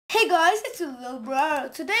Hey guys, it's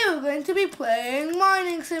LilBroAru. Today we're going to be playing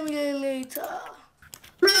Mining Simulator.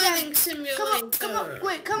 Mining Simulator. Come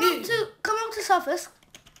up to surface.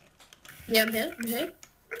 Yeah, I'm here.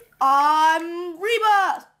 I'm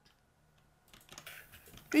Rebirth.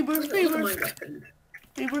 Look at my weapon.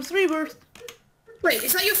 Rebirth. Wait,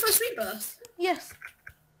 is that your first rebirth? Yes.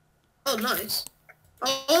 Oh, nice.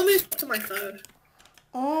 I'll move to my third.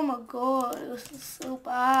 Oh my god, this is so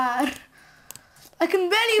bad. I can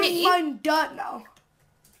barely even mine dirt now.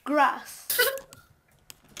 Grass.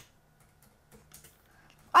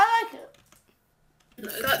 I like it.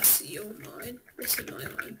 No, that's your mine. This is my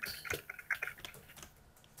mine.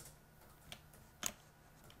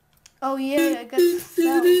 Oh yeah, I get to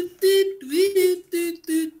sell.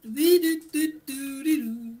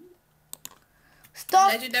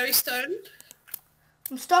 Stop. Legendary stone.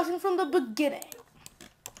 I'm starting from the beginning.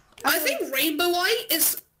 I think rainbow white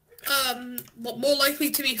is more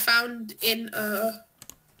likely to be found in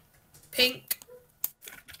pink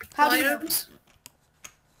biomes.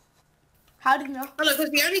 How do you know? Oh no,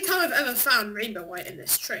 because the only time I've ever found rainbow white in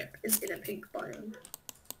this trip is in a pink biome.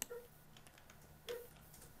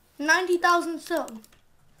 90,000 stone.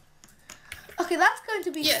 Okay, that's going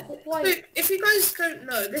to be quite... So if you guys don't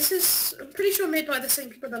know, this is, I'm pretty sure, made by the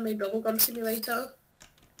same people that made Bubblegum Simulator.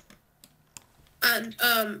 And,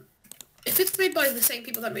 if it's made by the same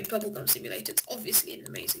people that made Bubblegum Simulator, it's obviously an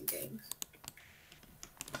amazing game.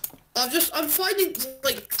 I'm finding,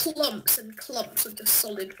 like, clumps and clumps of just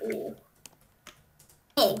solid ore.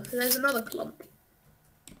 Oh, there's another clump.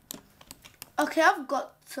 Okay, I've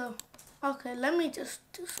got to... Okay, let me just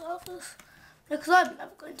do surface. Because I'm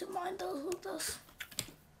never going to mine those with this.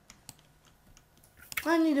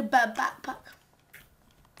 I need a better backpack.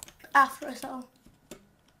 After I sell.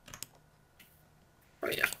 Oh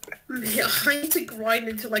yeah. Yeah, I need to grind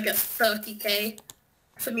until I get 30k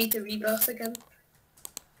for me to rebirth again.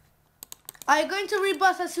 Are you going to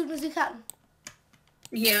rebirth as soon as you can?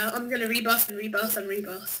 Yeah, I'm gonna rebirth and rebirth and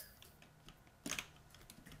rebirth.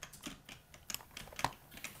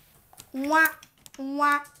 Wah,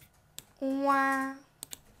 wah, wah.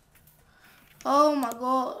 Oh my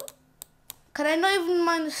god. Can I not even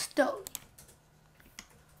mine the stone?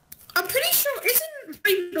 I'm pretty sure, isn't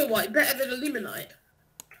rainbow white better than illuminite?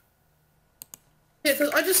 Yeah,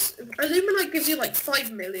 because illuminite gives you like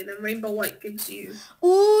 5 million and rainbow white gives you...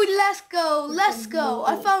 Ooh, let's go.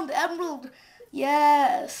 I found emerald.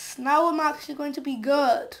 Yes, now I'm actually going to be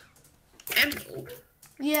good. Emerald?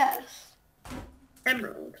 Yes.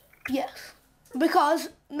 Emerald? Yes. Because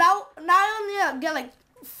now I only get like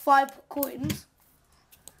 5 coins.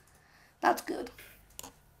 That's good.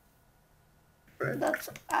 Right. That's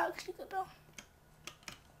actually good though.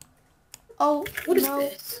 Oh, what is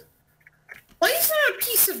this? Why is there a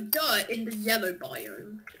piece of dirt in the yellow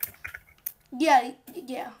biome? Yeah.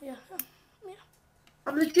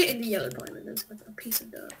 I'm legit in the yellow biome and there's like a piece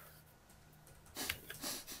of dirt.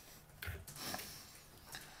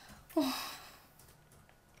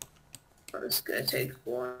 It's gonna take a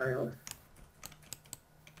while.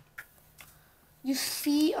 You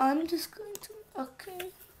see, I'm just going to...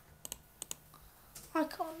 Okay. I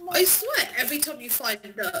can't... I swear, every time you find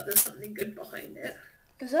dirt, there's something good behind it.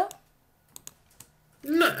 Is that?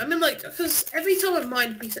 No, I mean like, because every time I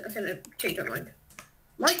mine a piece of... Okay, no, change my mind.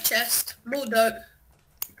 Light chest, more dirt.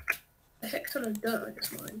 A heck ton of dirt I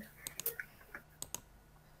just mined.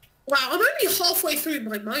 Wow, I'm only halfway through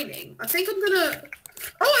my mining. I think I'm gonna...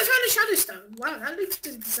 Oh, I found a shadow stone. Wow, that looks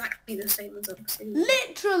exactly the same as obsidian.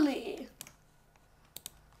 Literally!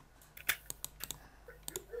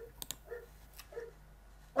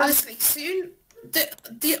 Honestly, soon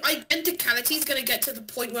the identicality is gonna get to the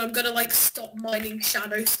point where I'm gonna like stop mining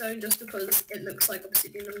shadow stone just because it looks like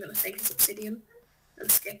obsidian. I'm gonna think it's obsidian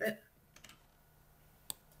and skip it.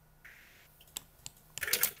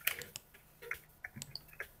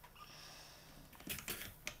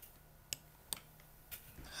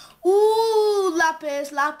 Ooh,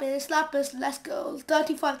 lapis, let's go.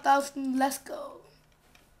 35,000, let's go.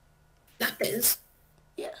 Lapis?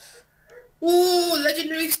 Yes. Ooh,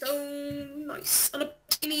 legendary stone, nice.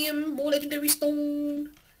 Unobtainium, more legendary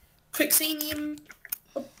stone. Crixanium,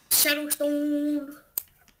 shadow stone.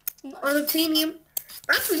 Nice. Unobtainium.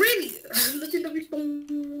 That's really legendary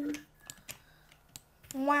stone.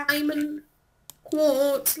 Wow. Diamond,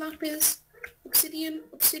 quartz, lapis, obsidian,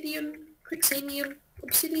 Crixanium,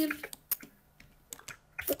 obsidian,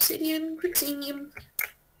 Crixanium.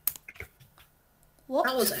 What?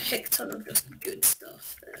 That was a heck ton of just good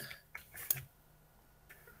stuff there.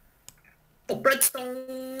 Oh,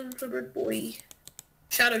 breadstone for bread boy.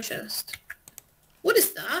 Shadow chest. What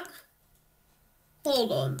is that?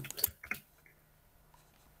 Hold on.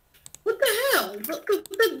 What the hell?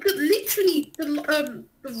 Literally, the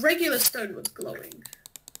regular stone was glowing.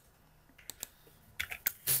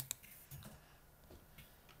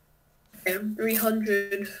 Okay,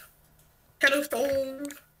 300. Shadow stone.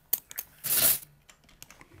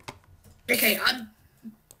 Okay, I'm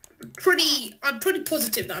pretty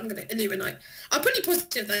positive that I'm gonna illuminate. I'm pretty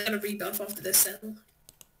positive that I'm gonna rebirth after this cell.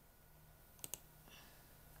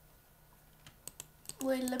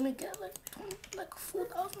 Wait, let me get like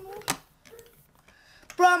 4,000 more.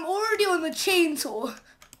 Bro, I'm already on the chainsaw.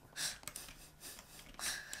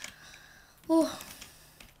 Oh,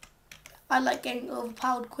 I like getting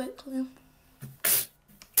overpowered quickly.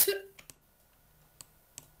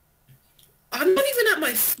 I'm not even at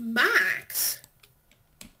my max.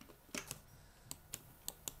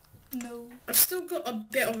 No. I've still got a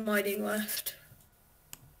bit of mining left.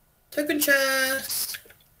 Token chest.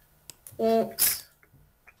 Quartz.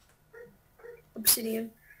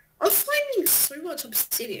 Obsidian. I'm finding so much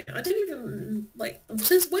obsidian. I don't even, like,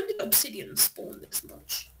 since when did obsidian spawn this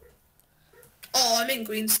much? Oh, I'm in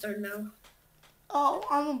greenstone now. Oh,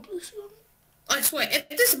 I'm on bluestone. I swear, if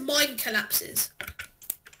this mine collapses...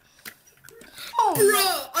 Oh,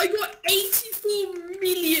 Bro, I got 84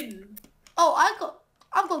 million. Oh,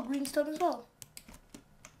 I've got greenstone as well.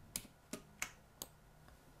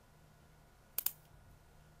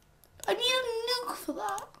 I need a nuke for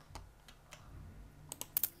that.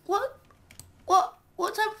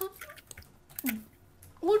 What type of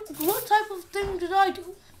what type of thing did I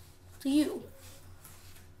do to you?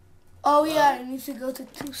 Oh yeah, I need to go to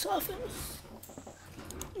 2 surface.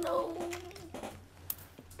 No.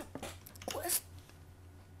 Quest.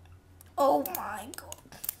 Oh my god.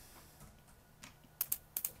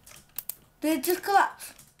 Did it just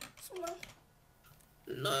collapse?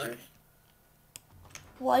 No.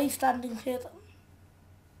 Why are you standing here then?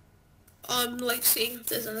 I'm like seeing if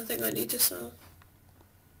there's anything I need to sell.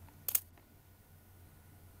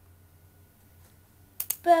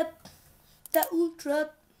 But the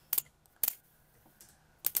ultra.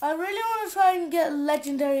 I really want to try and get a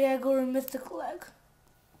legendary egg or a mythical egg.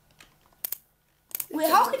 Wait,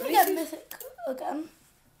 how can you get mythic again?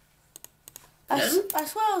 I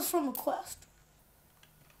swear I was from a quest.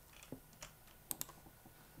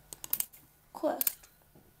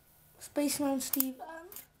 Spaceman Steve and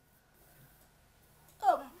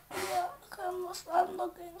yeah, okay, I'm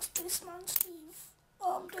not getting Spaceman Steve.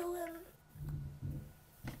 What I'm doing.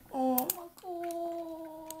 Oh my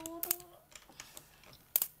god.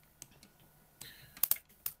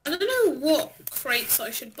 I don't know what crates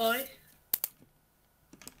I should buy.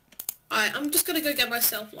 I'm just gonna go get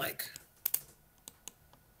myself like...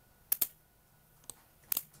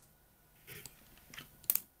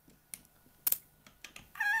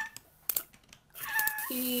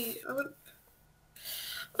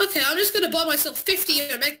 Okay, I'm just gonna buy myself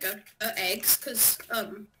 50 omega eggs, because,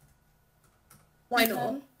 why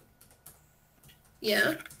not?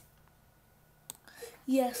 Yeah.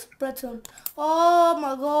 Yes, breadstone. Oh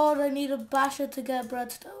my god, I need a basher to get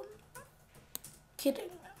breadstone. Kidding.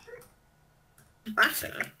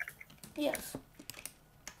 Basher? Yes.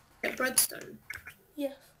 Get breadstone?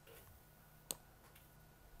 Yes.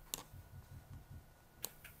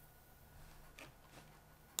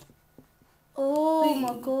 Oh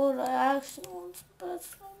my god, I actually want some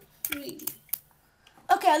breadstone. Really?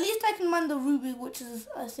 Okay, at least I can mine the ruby, which is,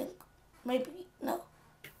 I think, maybe, no.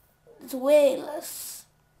 It's way less.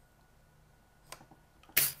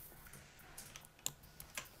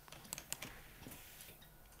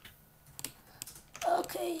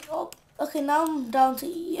 Okay, okay, now I'm down to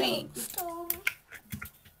yellowstone.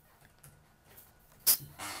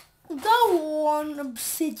 Go on,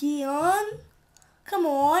 obsidian. Come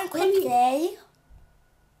on, quickly.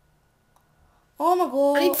 Oh my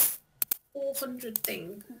god. I need 400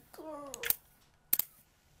 things.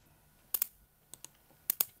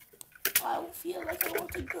 I feel like I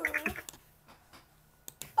want to go.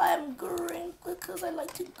 I am growing because I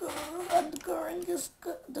like to grow, and growing is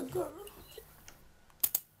the girl.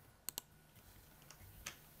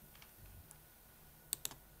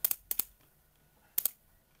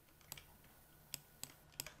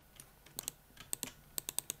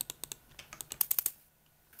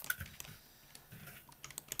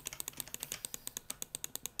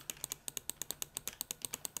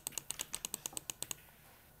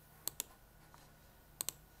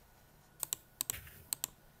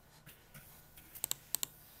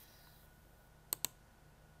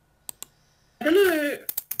 I don't know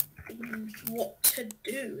what to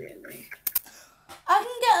do, really. I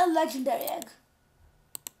can get a legendary egg.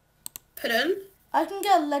 Pardon? I can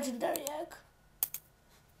get a legendary egg.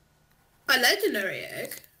 A legendary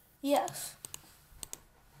egg? Yes.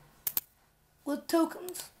 With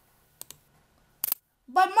tokens.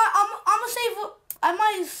 But I'm gonna save. I'm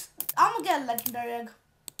gonna get a legendary egg.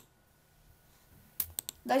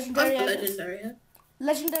 Legendary I'm a egg. legendary egg.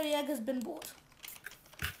 Legendary egg has been bought.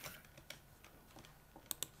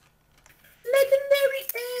 Legendary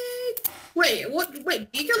egg! Wait, what? Wait,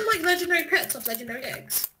 you can like legendary pets off legendary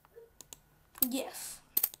eggs? Yes.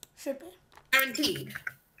 Should be. Guaranteed?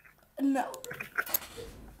 No.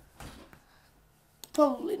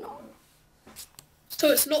 Probably not. So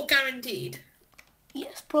it's not guaranteed?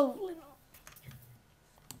 Yes, probably not.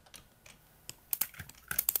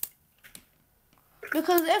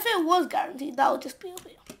 Because if it was guaranteed, that would just be a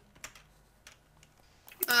deal.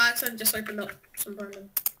 I just opened up some random.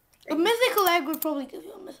 A mythical egg would probably give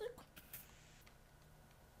you a mythic.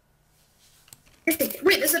 Mythic?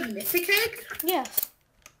 Wait, there's a mythic egg? Yes.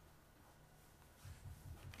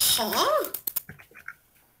 Huh?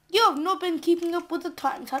 You have not been keeping up with the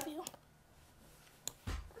times, have you?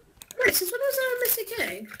 Wait, since when was there a mythic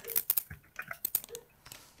egg?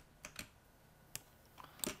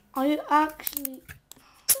 Are you actually...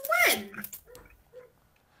 When?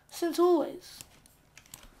 Since always.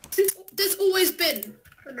 Since there's always been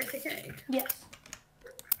a mythic egg? Yes.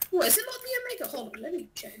 What, is it not the Omega? Hold on, let me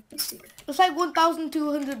check. Let's see. It's like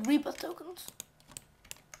 1,200 rebirth tokens.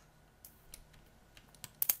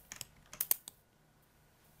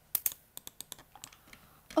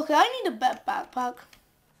 Okay, I need a better backpack.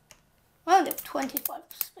 I only have 25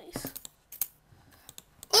 space.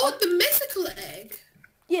 Oh, the mythical egg?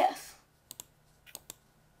 Yes.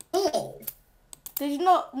 Oh. Did you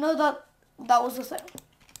not know that that was the thing?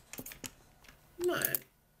 No.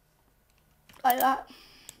 Like that.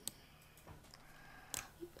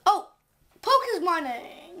 Oh! Poke is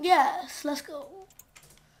mining! Yes, let's go.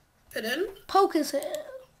 Put in? Poke is here.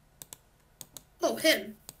 Oh,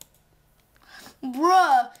 him.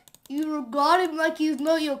 Bruh, you regard him like he's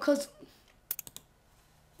not your cousin.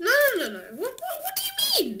 No. What do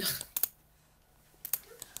you mean?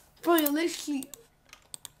 Bro, you're literally...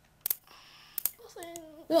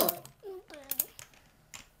 What?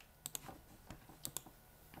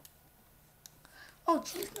 Oh,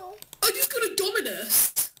 jeez, no. I just got a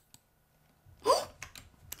Dominus.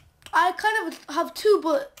 I kind of have two,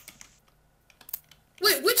 but...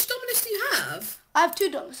 Wait, which Dominus do you have? I have two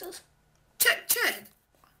Domuses. Check.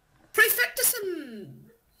 Prefectus and...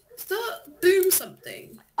 Boom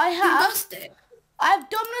something. I have... Bombastic. I have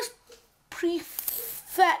Dominus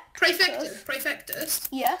Prefectus.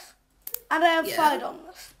 Yes. And I have Yeah. Fire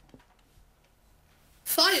Dominus.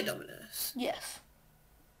 Fire Dominus. Yes.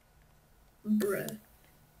 Bruh.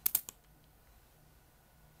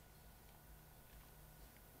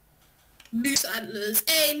 Moose antlers.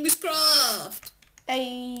 Hey, Moosecraft.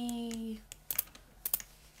 A...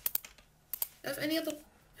 Have any other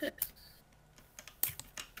pets?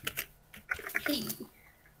 Hey.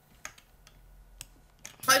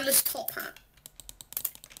 Timeless top hat.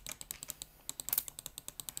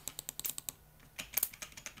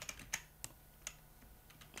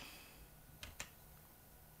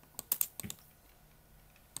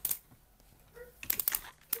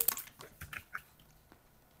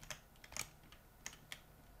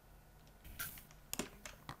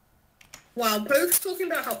 Wow, Poke's talking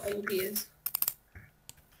about how old he is.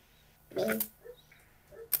 Lol.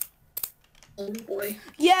 Old boy.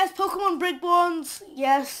 Yes, Pokemon Brickborns.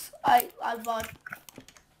 Yes, I vibe.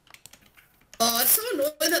 Oh, it's so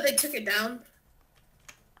annoying that they took it down.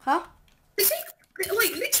 Huh? They take,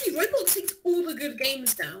 like, literally, Roblox takes all the good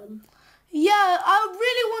games down. Yeah, I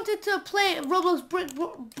really wanted to play Roblox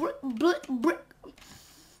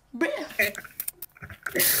Brick. Okay.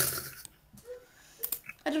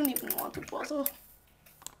 I don't even want to bother.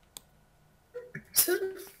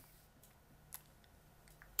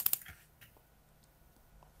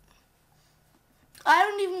 I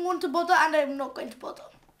don't even want to bother, and I'm not going to bother.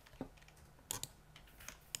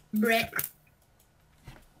 Brett.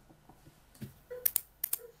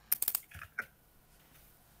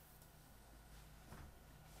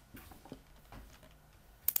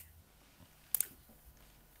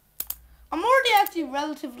 I'm already actually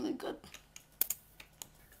relatively good.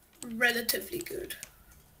 Relatively good.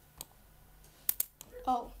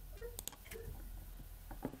 Oh.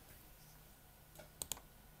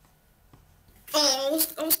 Oh,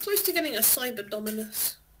 I was close to getting a Cyber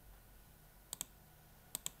Dominus.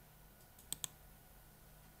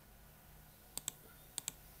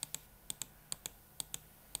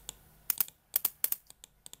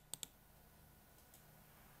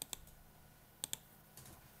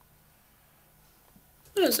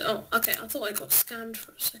 What is it? Oh, okay, I thought I got scanned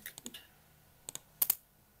for a second.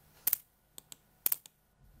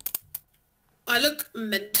 I look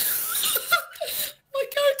mental. My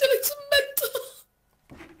character looks mental.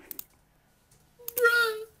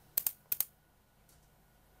 Bruh.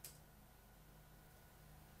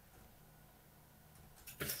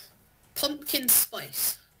 Pumpkin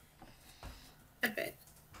spice. Epic.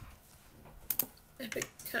 Epic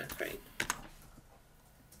cat crane.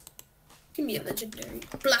 Give me a legendary.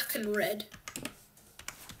 Black and red.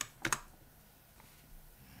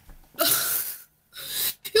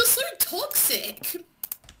 You're so toxic.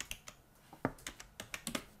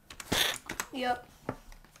 Yep.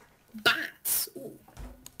 Bats. Ooh.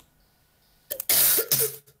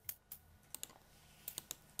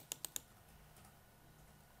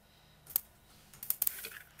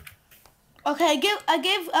 Okay, I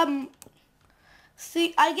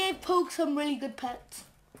gave Poke some really good pets.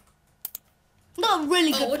 Not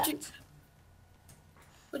really good pets.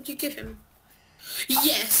 What'd you give him?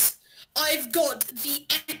 Yes! I've got the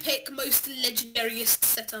epic, most legendariest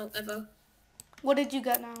setup ever. What did you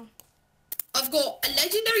get now? I've got a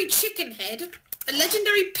legendary chicken head, a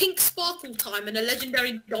legendary pink sparkle time, and a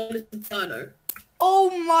legendary Dawn Inferno. Oh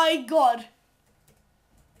my god.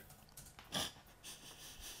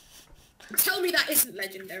 Tell me that isn't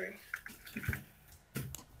legendary.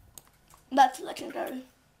 That's legendary.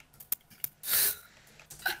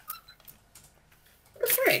 What the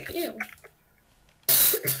frick? Ew.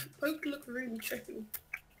 Both look really tricky.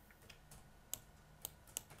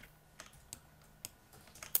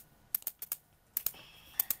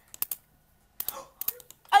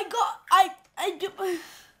 I do.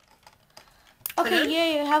 Okay, yeah,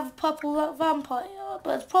 you have a purple vampire,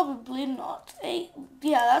 but it's probably not a.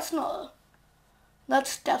 Yeah, that's not.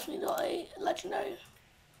 That's definitely not a legendary.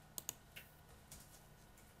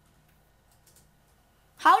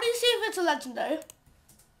 How do you see if it's a legendary?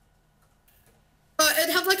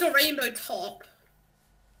 It'd have like a rainbow top.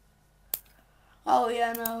 Oh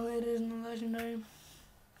yeah, no, it isn't a legendary.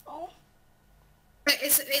 Oh.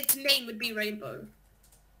 Its name would be Rainbow.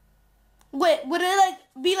 Wait, would it like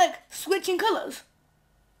be like switching colors?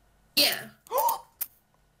 Yeah.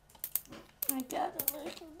 I got a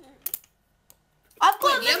legendary. I've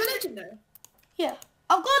got Wait, you have a legendary? Yeah.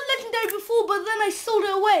 I've got a legendary before, but then I sold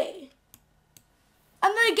it away.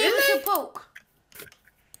 And then I gave it to Poke.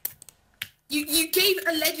 You gave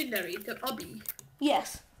a legendary to Obby?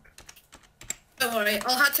 Yes. Don't worry,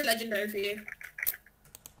 I'll hatch a legendary for you.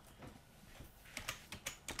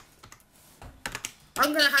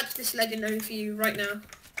 I'm gonna hatch this legendary for you right now.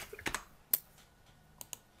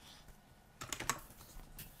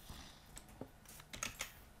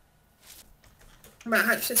 I'm gonna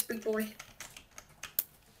hatch this big boy.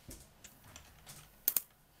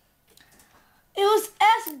 It was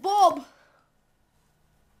S. Bob.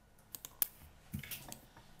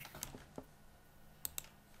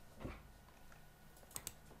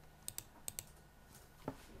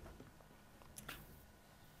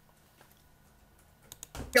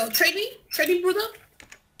 Yo, trade me? Trade me, brother?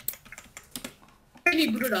 Trade me,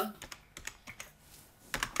 brother.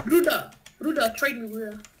 Brother, trade me,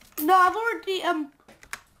 brother. No, I've already,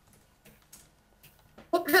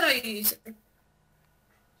 What pet are you using?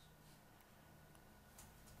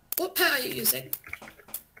 What pet are you using?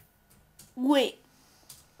 Wait.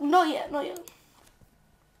 Not yet, not yet.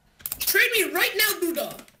 Trade me right now,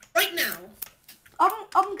 Buddha. Right now.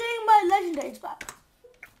 I'm getting my legendaries back.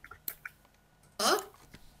 Huh?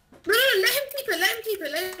 No, let him keep it. Let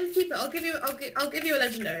him keep it. I'll give you a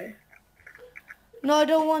legendary. No, I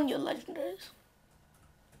don't want your legendaries.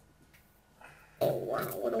 Oh wow,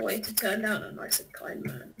 what a way to turn down a nice and kind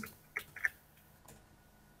man.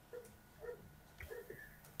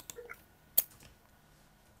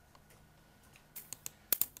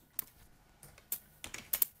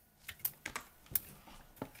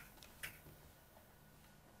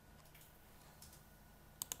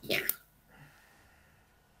 Yeah.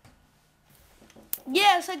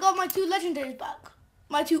 Yes, I got my 2 legendaries back.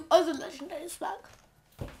 My 2 other legendaries back.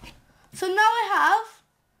 So now I have...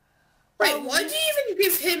 Wait, why do you even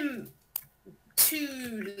give him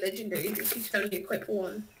 2 legendaries if you can only equip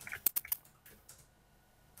 1?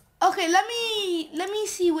 Okay, let me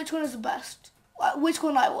see which one is the best. Which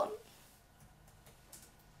one I want.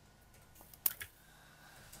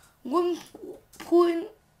 1.25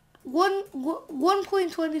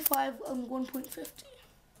 and 1.50.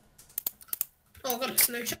 Oh, I got a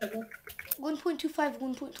snow shovel. 1.25,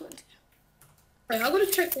 1.20. Wait, I'm gonna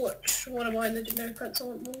check which one of my legendary pets I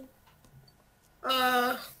want more.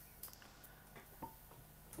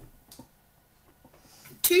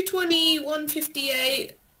 220,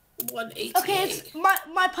 158, 188. Okay, it's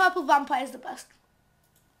my purple vampire is the best.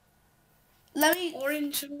 Let me...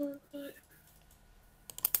 Orange...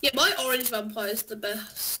 Yeah, my orange vampire is the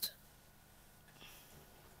best.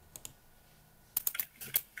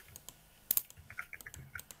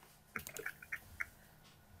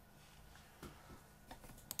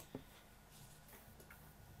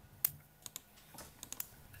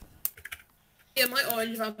 Yeah, my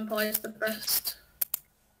orange vampire is the best.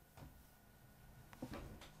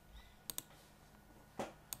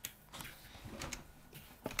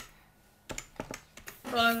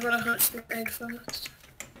 But I'm gonna hatch the egg first.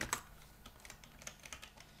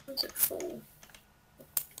 What's it for?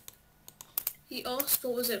 He asked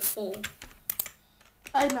what was it for?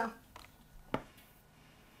 I know.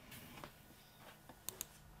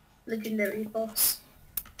 Legendary boss.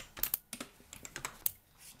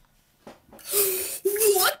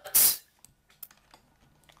 What?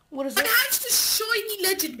 What is I it? hatched a shiny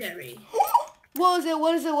legendary. What is it?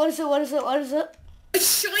 What is it? What is it? What is it? What is it? A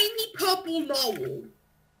shiny purple narwhal.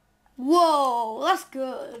 Whoa, that's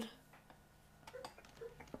good.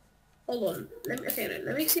 Hold on. Let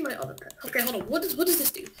me see my other pet. Okay, hold on. What does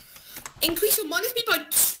this do? Increase your mining speed by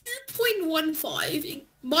 2.15,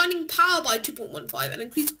 mining power by 2.15, and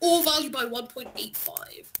increase ore value by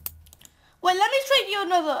 1.85. Wait, let me trade you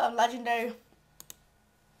another legendary.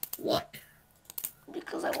 What?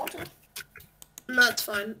 Because I want to. No, that's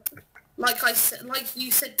fine. Like I said, like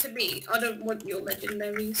you said to me, I don't want your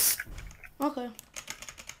legendaries. Okay.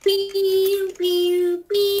 Pew, pew,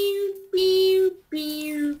 pew, pew,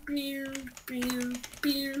 pew, pew, pew,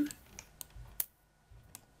 pew.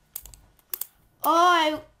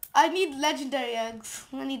 Oh, I need legendary eggs.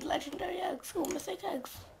 I need legendary eggs. Oh, mythic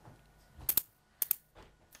eggs.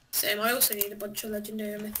 Same, I also need a bunch of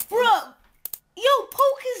legendary mythic. Bro! Yo,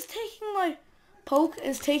 Poke is taking my... Poke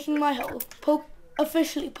is taking my health. Poke...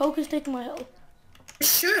 Officially, Poke is taking my health.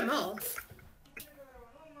 Shoot him off.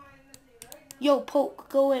 Yo, Poke,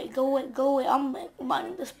 go away, go away, go away. I'm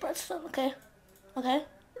mining this breadstone, okay? Okay?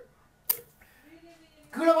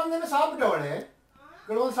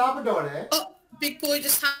 Oh, big boy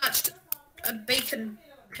just hatched a bacon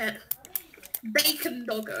pet. Bacon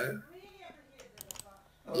doggo.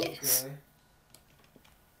 Yes. Okay.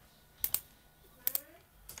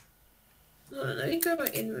 Let me go to my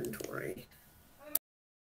inventory.